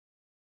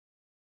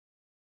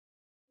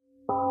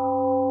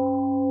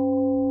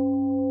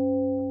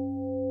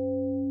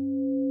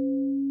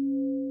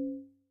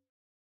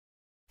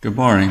Good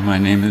morning. My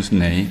name is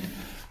Nate,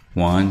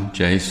 Juan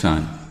J.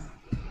 Sun.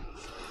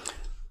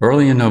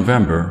 Early in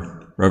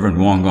November, Reverend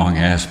Wongong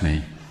asked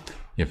me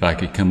if I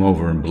could come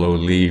over and blow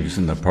leaves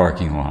in the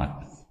parking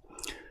lot.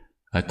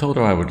 I told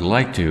her I would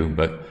like to,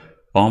 but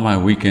all my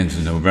weekends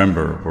in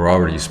November were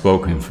already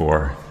spoken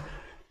for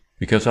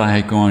because I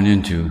had gone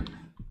into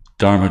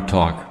Dharma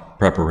talk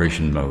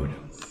preparation mode.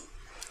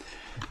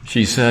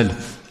 She said,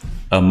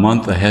 "A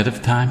month ahead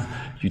of time?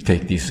 You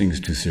take these things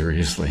too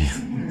seriously."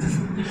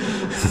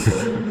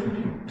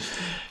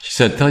 She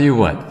said, "Tell you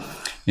what,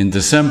 in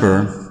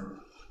December,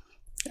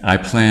 I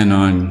plan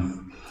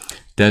on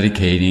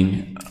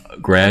dedicating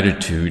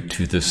gratitude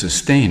to the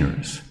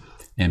sustainers.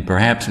 And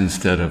perhaps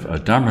instead of a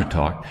Dharma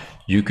talk,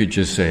 you could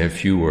just say a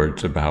few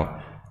words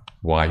about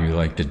why you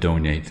like to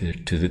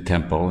donate to the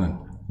temple and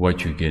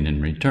what you get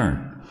in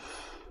return."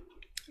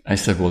 I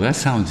said, "Well, that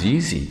sounds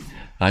easy.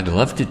 I'd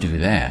love to do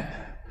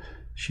that."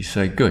 She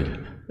said,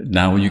 "Good.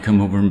 Now will you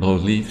come over and blow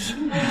leaves?"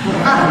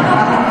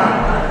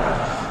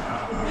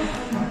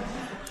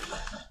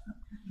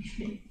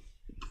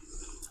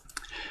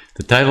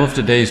 The title of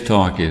today's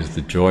talk is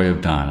The Joy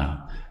of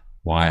Dana,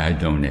 Why I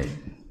Donate.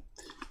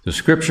 The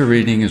scripture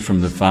reading is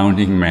from the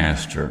Founding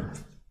Master.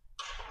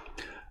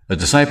 A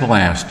disciple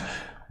asked,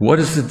 "What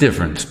is the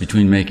difference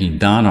between making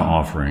dana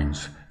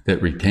offerings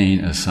that retain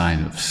a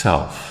sign of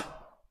self,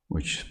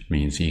 which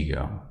means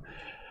ego,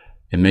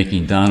 and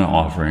making dana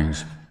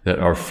offerings that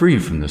are free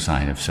from the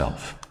sign of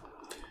self?"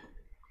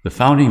 The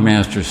Founding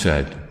Master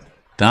said,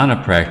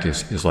 "Dana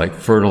practice is like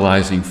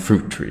fertilizing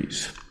fruit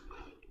trees.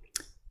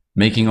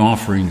 Making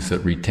offerings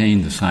that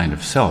retain the sign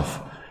of self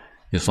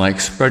is like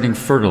spreading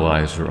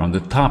fertilizer on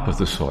the top of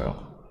the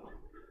soil.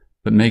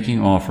 But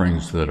making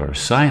offerings that are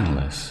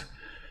signless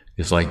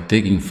is like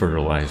digging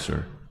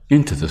fertilizer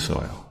into the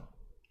soil.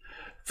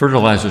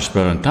 Fertilizer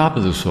spread on top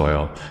of the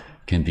soil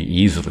can be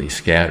easily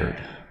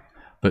scattered,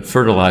 but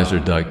fertilizer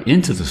dug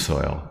into the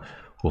soil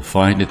will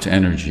find its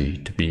energy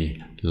to be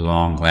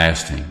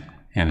long-lasting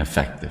and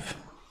effective."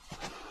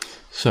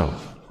 So,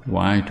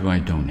 why do I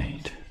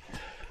donate?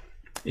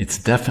 It's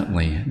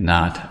definitely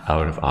not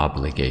out of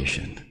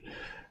obligation,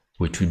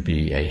 which would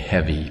be a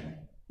heavy,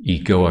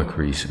 egoic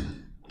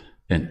reason,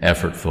 an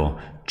effortful,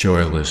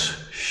 joyless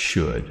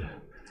should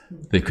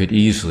that could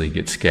easily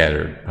get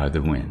scattered by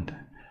the wind.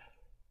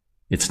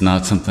 It's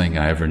not something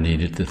I ever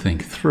needed to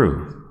think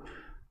through.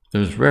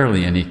 There's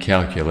rarely any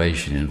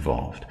calculation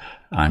involved.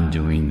 I'm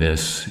doing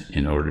this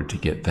in order to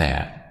get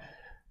that.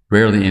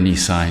 Rarely any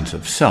signs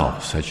of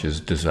self, such as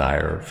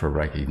desire for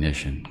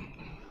recognition.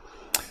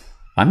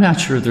 I'm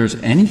not sure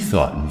there's any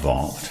thought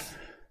involved.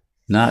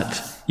 Not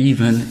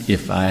even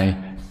if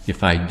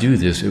I do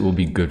this, it will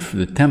be good for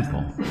the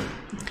temple.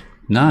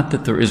 Not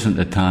that there isn't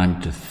a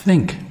time to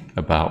think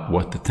about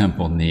what the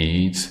temple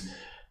needs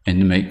and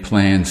to make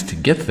plans to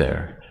get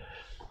there.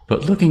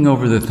 But looking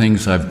over the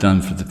things I've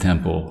done for the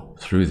temple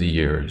through the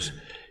years,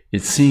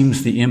 it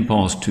seems the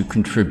impulse to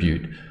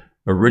contribute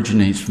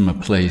originates from a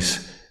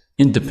place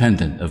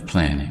independent of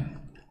planning,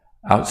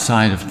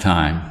 outside of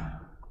time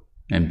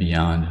and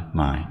beyond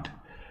mind.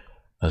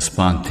 A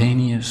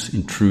spontaneous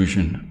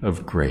intrusion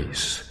of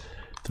grace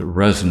that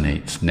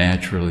resonates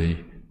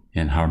naturally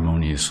and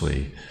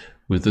harmoniously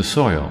with the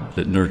soil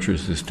that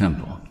nurtures this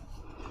temple.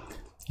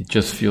 It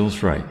just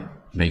feels right,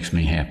 makes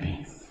me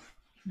happy.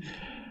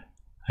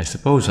 I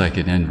suppose I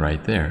could end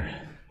right there,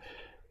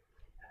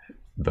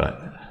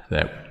 but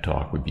that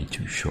talk would be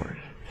too short.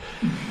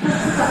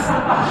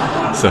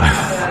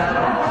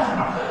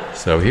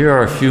 So here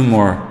are a few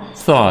more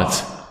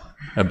thoughts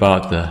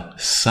about the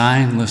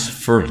signless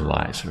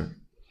fertilizer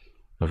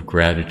of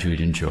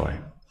gratitude and joy.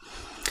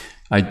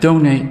 I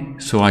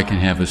donate so I can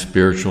have a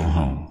spiritual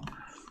home,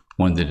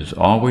 one that is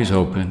always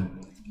open,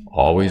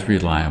 always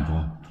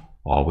reliable,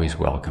 always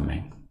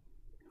welcoming.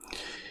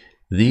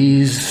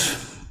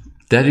 These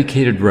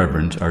dedicated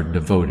reverends are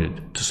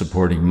devoted to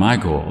supporting my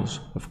goals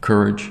of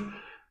courage,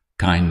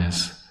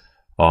 kindness,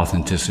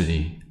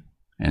 authenticity,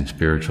 and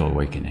spiritual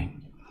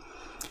awakening.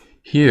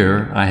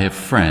 Here I have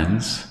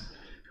friends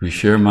who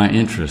share my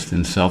interest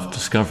in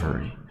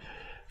self-discovery,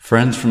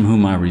 friends from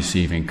whom I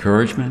receive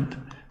encouragement,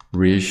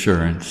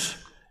 reassurance,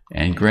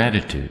 and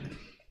gratitude.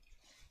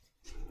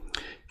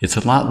 It's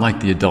a lot like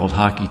the adult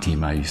hockey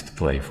team I used to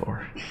play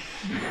for.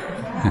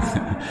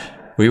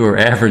 We were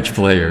average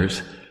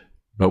players,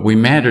 but we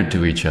mattered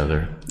to each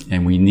other,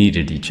 and we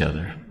needed each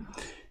other.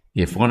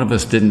 If one of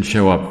us didn't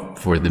show up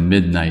for the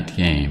midnight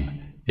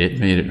game, it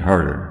made it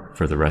harder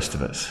for the rest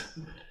of us.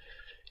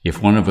 If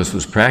one of us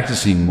was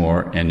practicing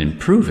more and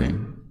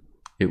improving,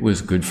 it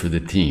was good for the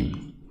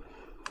team.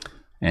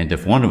 And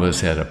if one of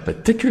us had a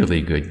particularly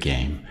good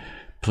game,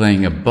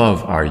 playing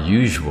above our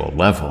usual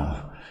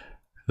level,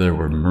 there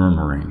were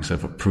murmurings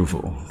of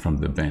approval from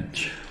the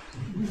bench.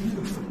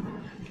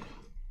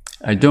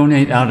 I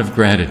donate out of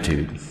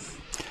gratitude.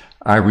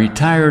 I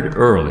retired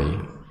early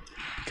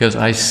because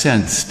I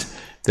sensed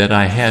that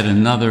I had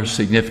another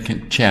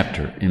significant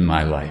chapter in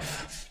my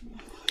life.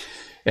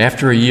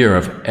 After a year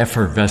of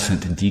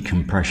effervescent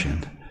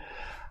decompression,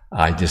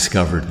 I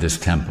discovered this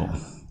temple.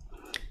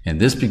 And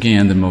this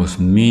began the most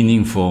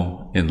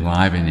meaningful,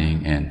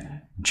 enlivening,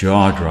 and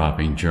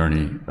jaw-dropping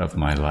journey of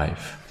my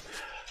life.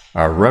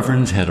 Our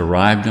reverends had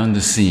arrived on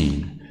the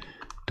scene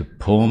to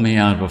pull me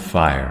out of a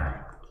fire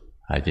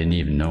I didn't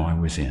even know I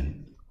was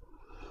in.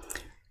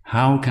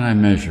 How can I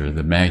measure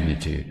the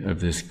magnitude of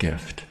this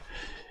gift?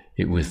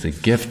 It was the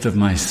gift of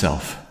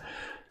myself,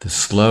 the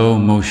slow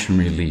motion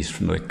release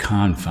from the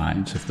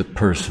confines of the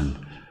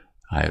person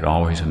I had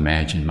always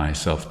imagined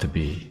myself to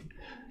be,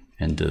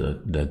 and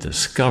the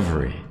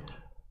discovery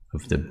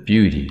of the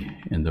beauty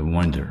and the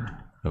wonder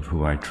of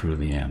who I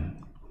truly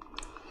am.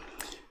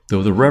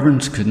 Though the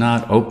reverends could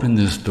not open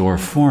this door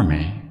for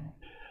me,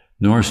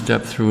 nor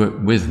step through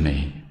it with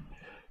me,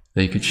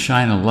 they could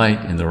shine a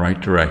light in the right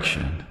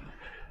direction,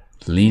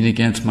 lean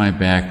against my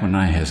back when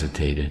I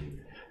hesitated,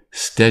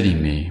 steady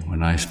me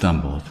when I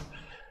stumbled,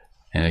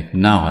 and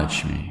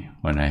acknowledge me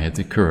when I had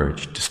the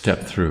courage to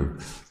step through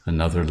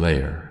another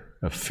layer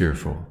of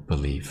fearful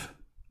belief.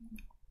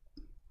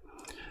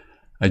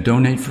 I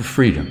donate for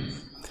freedom.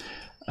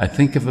 I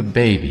think of a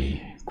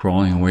baby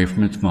crawling away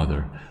from its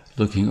mother,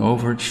 looking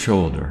over its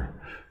shoulder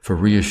for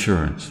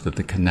reassurance that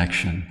the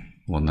connection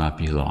will not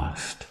be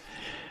lost.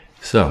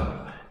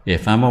 So,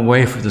 if I'm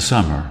away for the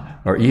summer,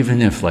 or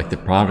even if, like the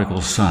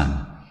prodigal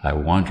son, I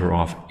wander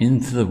off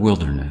into the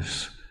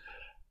wilderness,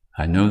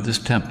 I know this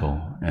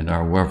temple and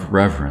our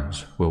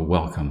reverends will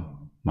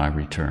welcome my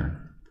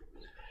return.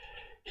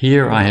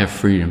 Here I have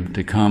freedom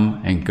to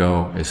come and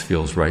go as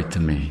feels right to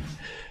me,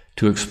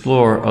 to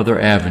explore other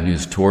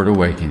avenues toward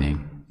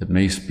awakening that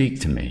may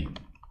speak to me.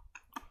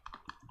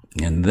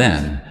 And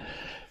then,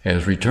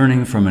 as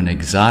returning from an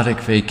exotic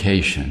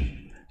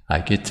vacation, I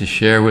get to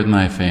share with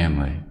my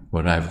family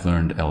what I've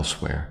learned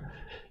elsewhere,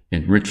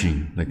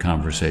 enriching the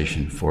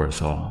conversation for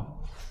us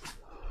all.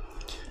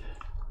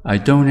 I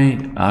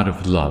donate out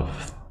of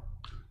love.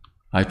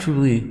 I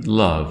truly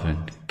love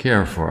and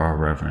care for our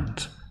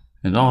reverends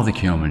and all the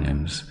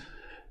Kyominims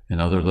and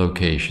other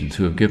locations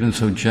who have given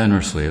so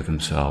generously of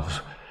themselves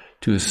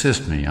to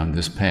assist me on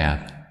this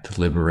path to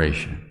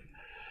liberation.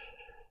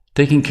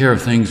 Taking care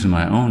of things in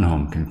my own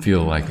home can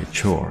feel like a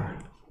chore.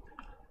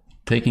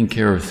 Taking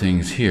care of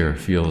things here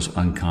feels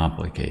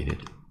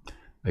uncomplicated,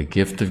 a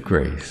gift of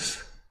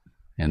grace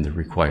and the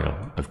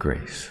requital of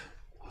grace.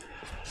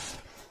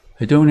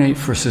 I donate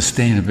for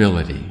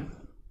sustainability.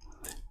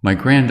 My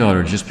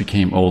granddaughter just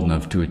became old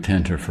enough to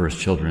attend her first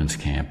children's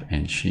camp,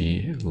 and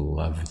she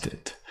loved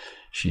it.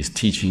 She's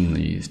teaching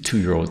these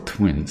 2-year-old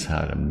twins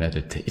how to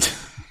meditate.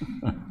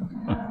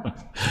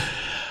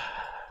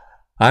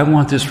 I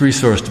want this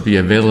resource to be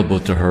available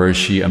to her as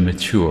she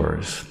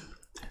matures.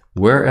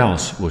 Where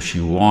else will she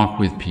walk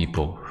with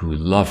people who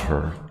love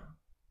her,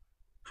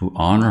 who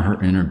honor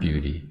her inner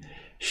beauty,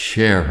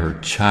 share her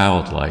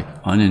childlike,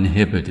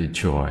 uninhibited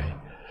joy,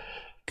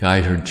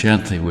 guide her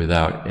gently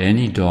without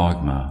any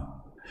dogma,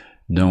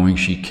 knowing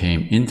she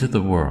came into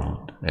the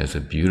world as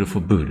a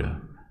beautiful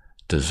Buddha,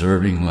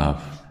 deserving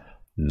love,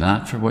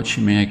 not for what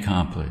she may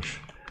accomplish,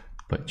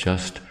 but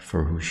just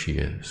for who she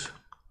is.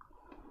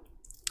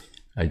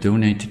 I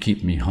donate to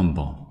keep me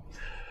humble.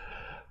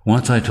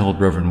 Once I told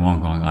Reverend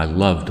Wongong I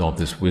loved all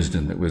this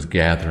wisdom that was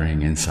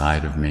gathering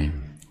inside of me,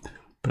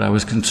 but I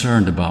was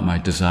concerned about my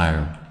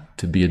desire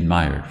to be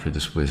admired for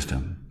this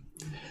wisdom.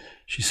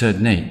 She said,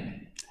 "Nate,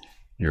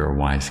 you're a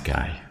wise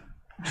guy."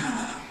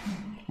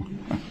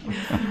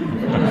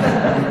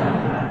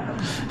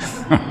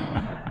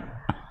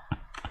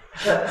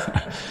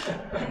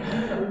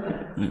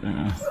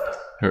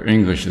 Her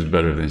English is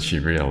better than she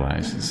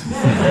realizes.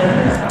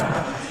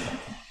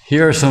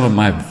 Here are some of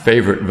my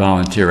favorite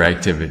volunteer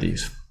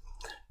activities.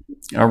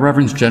 Our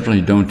reverends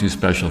generally don't do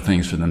special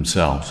things for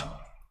themselves,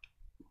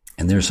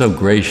 and they're so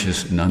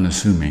gracious and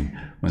unassuming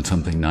when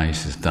something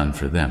nice is done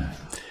for them,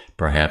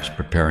 perhaps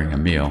preparing a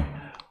meal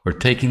or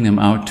taking them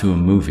out to a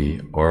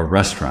movie or a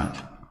restaurant.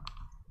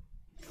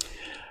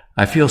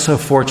 I feel so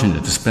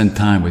fortunate to spend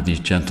time with these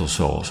gentle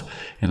souls,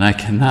 and I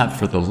cannot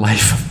for the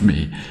life of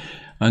me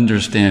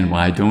understand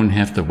why I don't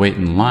have to wait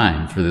in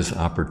line for this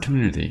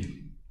opportunity.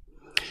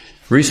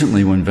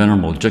 Recently, when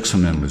Venerable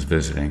Jigsamen was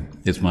visiting,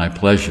 it's my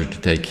pleasure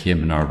to take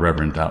him and our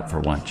Reverend out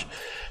for lunch.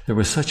 There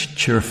was such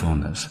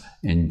cheerfulness,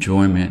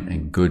 enjoyment,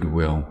 and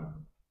goodwill,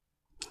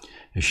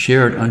 a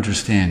shared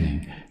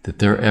understanding that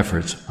their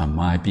efforts on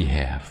my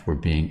behalf were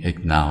being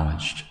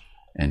acknowledged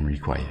and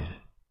requited.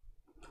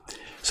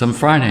 Some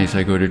Fridays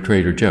I go to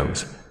Trader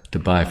Joe's to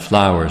buy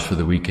flowers for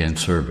the weekend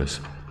service.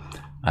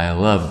 I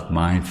love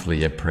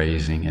mindfully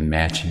appraising and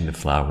matching the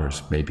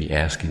flowers, maybe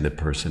asking the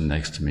person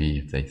next to me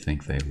if they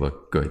think they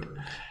look good,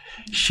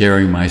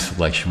 sharing my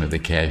selection with the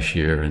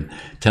cashier and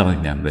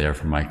telling them they are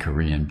from my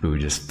Korean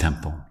Buddhist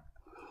temple.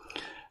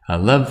 I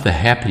love the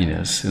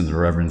happiness in the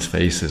Reverend's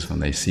faces when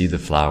they see the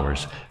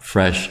flowers,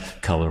 fresh,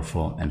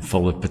 colorful, and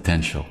full of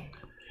potential.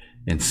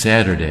 And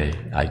Saturday,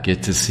 I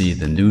get to see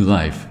the new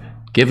life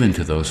given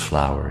to those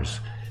flowers,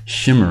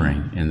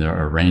 shimmering in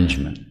their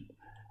arrangement,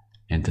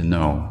 and to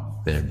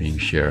know they're being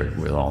shared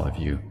with all of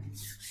you.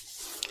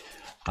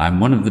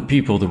 I'm one of the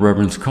people the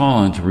Reverends call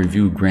on to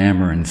review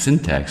grammar and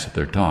syntax of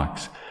their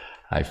talks.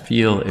 I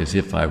feel as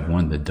if I've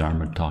won the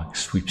Dharma Talk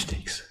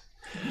sweepstakes.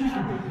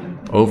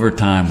 Over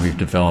time, we've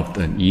developed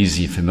an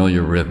easy,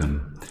 familiar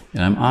rhythm,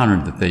 and I'm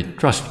honored that they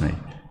trust me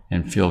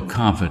and feel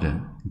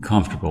confident and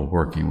comfortable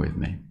working with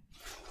me.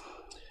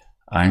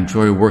 I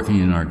enjoy working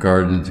in our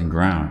gardens and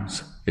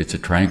grounds. It's a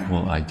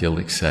tranquil,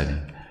 idyllic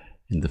setting,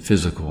 and the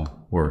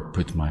physical work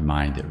puts my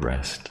mind at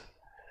rest.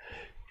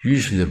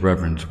 Usually the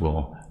reverends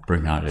will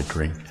bring out a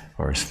drink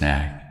or a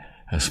snack,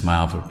 a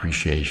smile of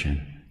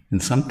appreciation,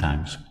 and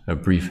sometimes a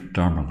brief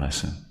Dharma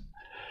lesson.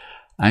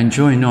 I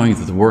enjoy knowing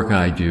that the work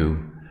I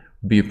do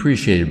will be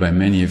appreciated by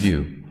many of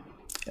you,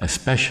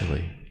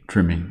 especially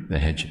trimming the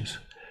hedges.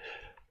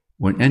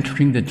 When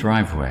entering the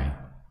driveway,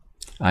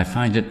 I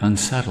find it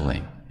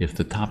unsettling if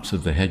the tops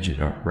of the hedges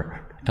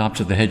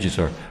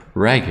are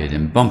ragged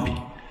and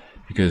bumpy,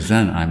 because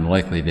then I'm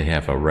likely to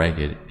have a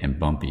ragged and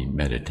bumpy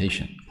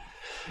meditation.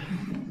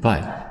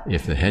 But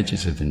if the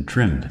hedges have been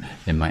trimmed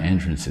and my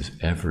entrance is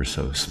ever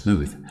so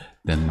smooth,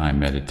 then my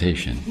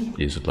meditation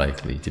is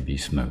likely to be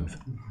smooth.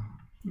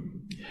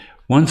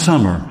 One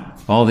summer,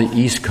 all the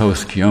East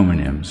Coast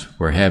Kyominims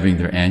were having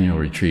their annual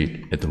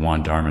retreat at the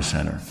Won Dharma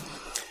Center.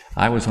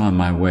 I was on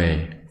my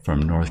way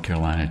from North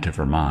Carolina to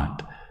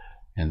Vermont,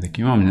 and the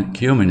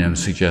Kyominims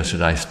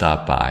suggested I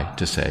stop by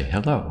to say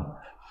hello.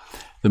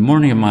 The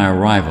morning of my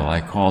arrival, I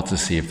called to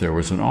see if there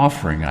was an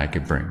offering I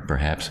could bring,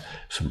 perhaps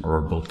some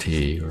herbal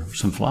tea or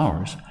some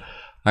flowers.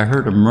 I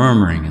heard a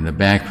murmuring in the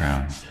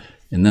background,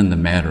 and then the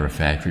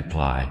matter-of-fact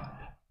reply,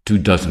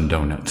 24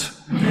 donuts.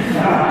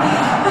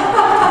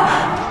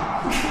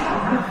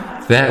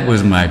 That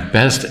was my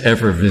best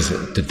ever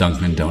visit to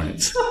Dunkin'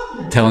 Donuts,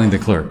 telling the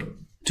clerk,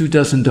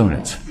 24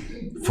 donuts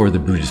for the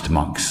Buddhist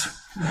monks.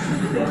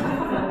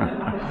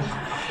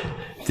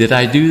 Did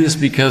I do this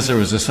because there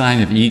was a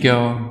sign of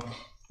ego?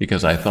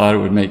 Because I thought it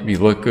would make me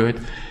look good?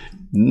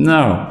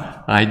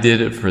 No, I did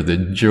it for the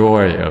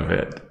joy of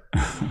it.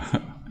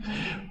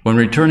 When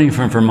returning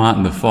from Vermont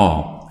in the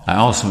fall, I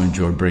also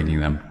enjoy bringing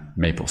them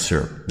maple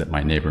syrup that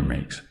my neighbor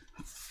makes.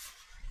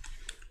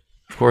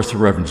 Of course, the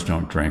reverends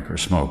don't drink or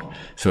smoke,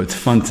 so it's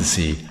fun to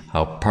see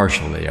how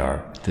partial they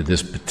are to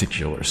this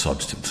particular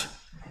substance.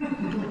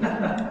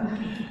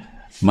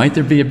 Might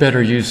there be a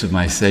better use of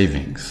my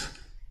savings?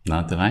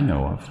 Not that I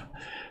know of.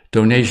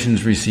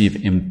 Donations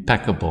receive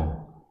impeccable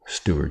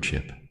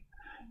stewardship,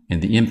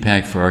 and the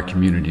impact for our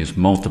community is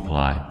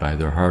multiplied by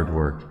their hard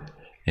work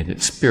and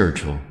its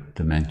spiritual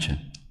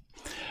dimension.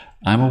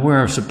 I'm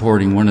aware of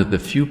supporting one of the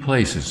few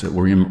places that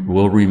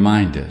will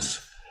remind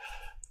us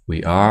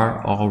we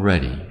are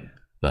already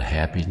the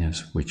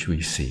happiness which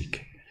we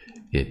seek.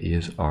 It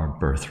is our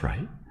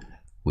birthright.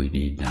 We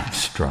need not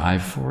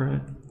strive for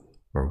it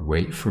or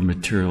wait for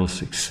material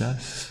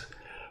success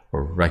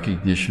or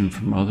recognition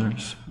from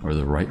others or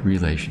the right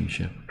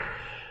relationship.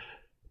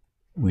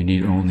 We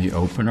need only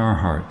open our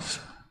hearts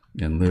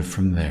and live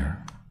from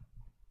there.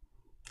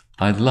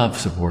 I love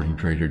supporting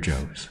Trader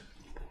Joe's,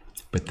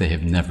 but they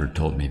have never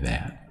told me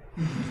that.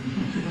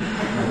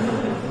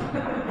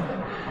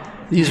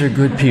 These are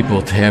good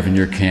people to have in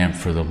your camp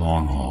for the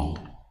long haul.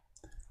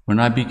 When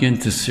I begin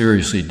to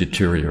seriously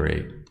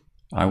deteriorate,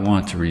 I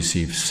want to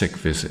receive sick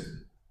visit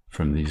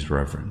from these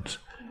reverends.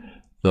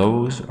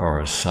 Those are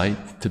a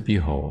sight to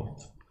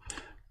behold.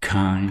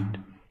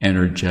 Kind,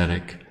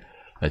 energetic,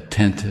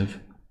 attentive,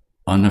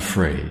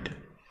 unafraid,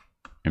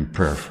 and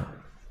prayerful.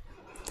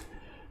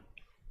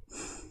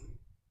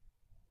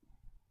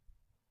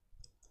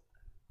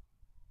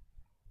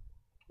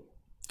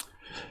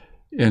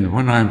 And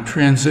when I'm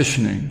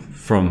transitioning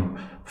from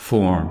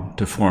form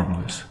to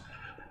formless,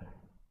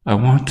 I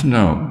want to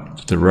know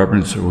that the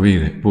reverends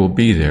will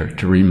be there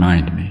to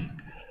remind me,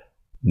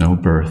 no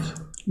birth,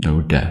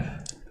 no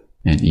death,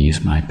 and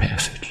ease my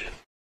passage.